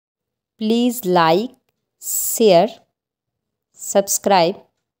Please like, share, subscribe,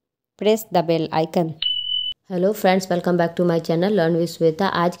 press the bell icon. Hello friends, welcome back to my channel learn with Shweta.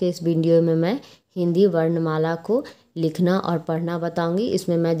 आज के इस video में मैं हिंदी वर्णमाला को लिखना और पढ़ना बताऊंगी।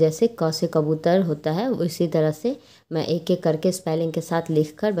 इसमें मैं जैसे क से कबूतर होता है उसी तरह से मैं एक एक करके स्पेलिंग के साथ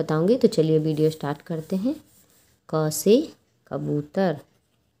लिखकर बताऊंगी। तो चलिए वीडियो स्टार्ट करते हैं। क से कबूतर,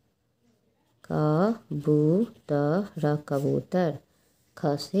 कबूतर कबूतर।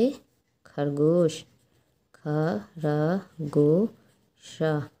 ख से खरगोश, खरगोश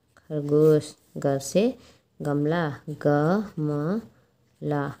खरगोश। ग से गमला,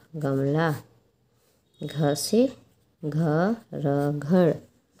 गमला गमला। घ से घर,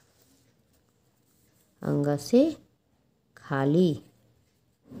 अंग से खाली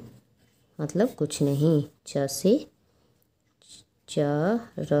मतलब कुछ नहीं। च से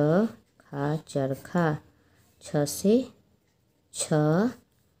चरखा चरखा। छ से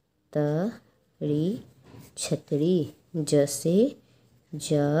छतरी छतरी। ज से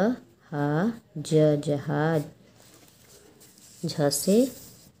जहाज जहाज। झ से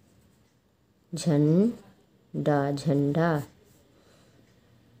झंडा झंडा।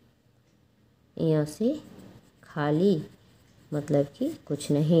 य से खाली मतलब कि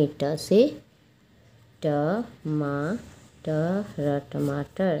कुछ नहीं। ट से टमाटर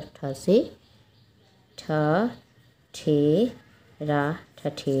टमाटर। ठ से ठठेरा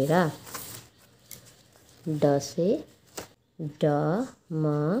ठठेरा। ड से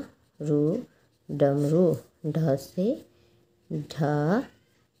डमरू डमरू। ढ से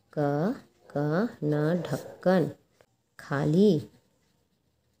ढक्कन ढक्कन खाली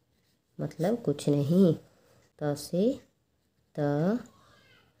मतलब कुछ नहीं। त से तरबूज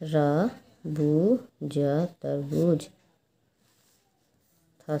तरबूज।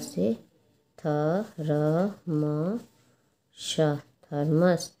 थ से थर्मस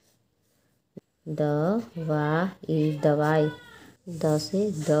थर्मस। दवाई दवाई। द से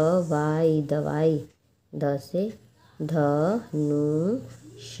दवाई दवाई। ध से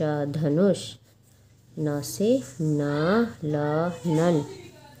धनुष धनुष। न से नलन।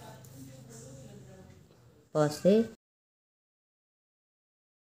 प से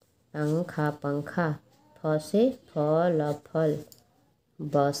पंखा पंखा। फ से फल फल।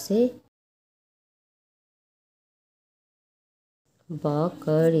 ब से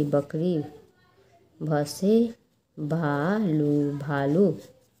बकरी बकरी। भ से भालू भालू।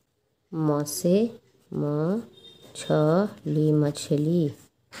 म से मछली मछली।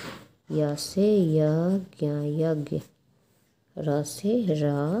 य से यज्ञ यज्ञ। र से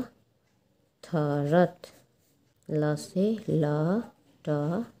रथ रथ। ल से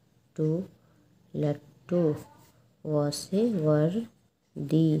लट्टू लट्टू। व से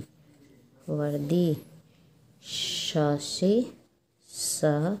वर्दी वर्दी। श से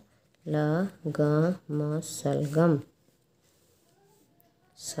सलगम सलगम।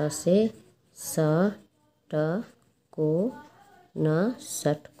 स से षटकोण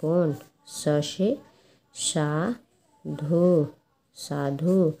षटकोण। स से साधु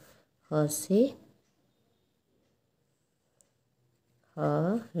साधु। ह से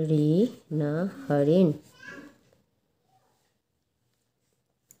हरिण हरिण।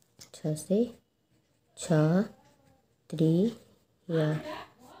 छ से क्षत्रिय।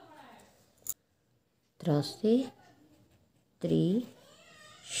 त्र से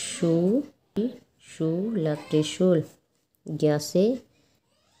त्रिशूल त्रिशूल। ज्ञ से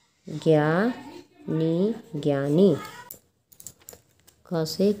ज्ञानी ज्ञानी। क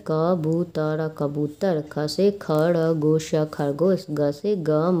से कबूतर कबूतर। ख से खरगोश खरगोश। ग से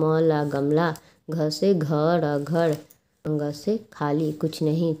गमला गमला। घ से घर घर। अंग से खाली कुछ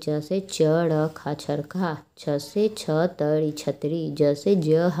नहीं। च से चरखा चरखा। छ से छतरी छतरी। ज से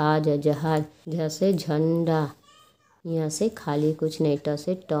जहाज जहाज। झ से झंडा। य से खाली कुछ नहीं। ट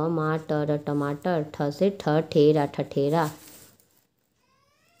से टमाटर टमाटर। ठ से ठठेरा ठठेरा।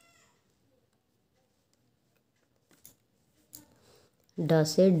 ड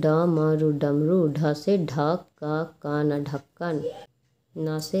से डमरू डमरू। ढ से ढक्कन ढक्कन।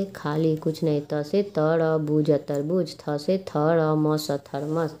 न से खाली कुछ नहीं। त से तरबूज तरबूज। थ से थर्मस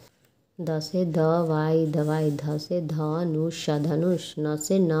थर्मस। द से दवाई दवाई। ध से धनुष धनुष। न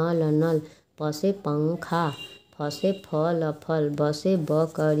से नल नल। प से पंखा। फ से फल फल। ब से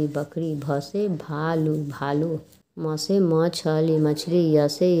बकरी बकरी। भ से भालू भालू। म से मछली मछली। य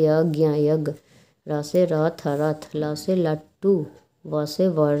से यज्ञ यज्ञ। र से रथ रथ। ल से लट्टू। व से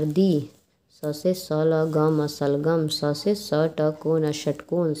वर्दी। स से सलगम सलगम। स से षटकोण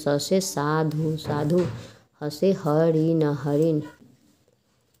षटकोण। स से साधु साधु। ह से हरिण हरिण।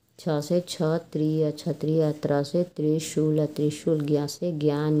 छ से क्षत्रिय क्षत्रिय, त्र से त्रिशूल त्रिशूल, ज्ञा से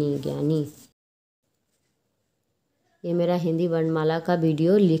ज्ञानी ज्ञानी। ये मेरा हिंदी वर्णमाला का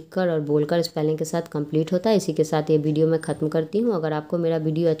वीडियो लिखकर और बोलकर स्पेलिंग के साथ कंप्लीट होता है। इसी के साथ ये वीडियो मैं ख़त्म करती हूँ। अगर आपको मेरा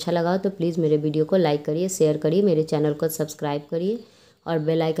वीडियो अच्छा लगा हो तो प्लीज़ मेरे वीडियो को लाइक करिए, शेयर करिए, मेरे चैनल को सब्सक्राइब करिए और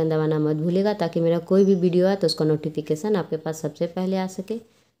बेल आइकन दबाना मत भूलिएगा ताकि मेरा कोई भी वीडियो आए तो उसका नोटिफिकेशन आपके पास सबसे पहले आ सके।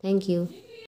 Thank you.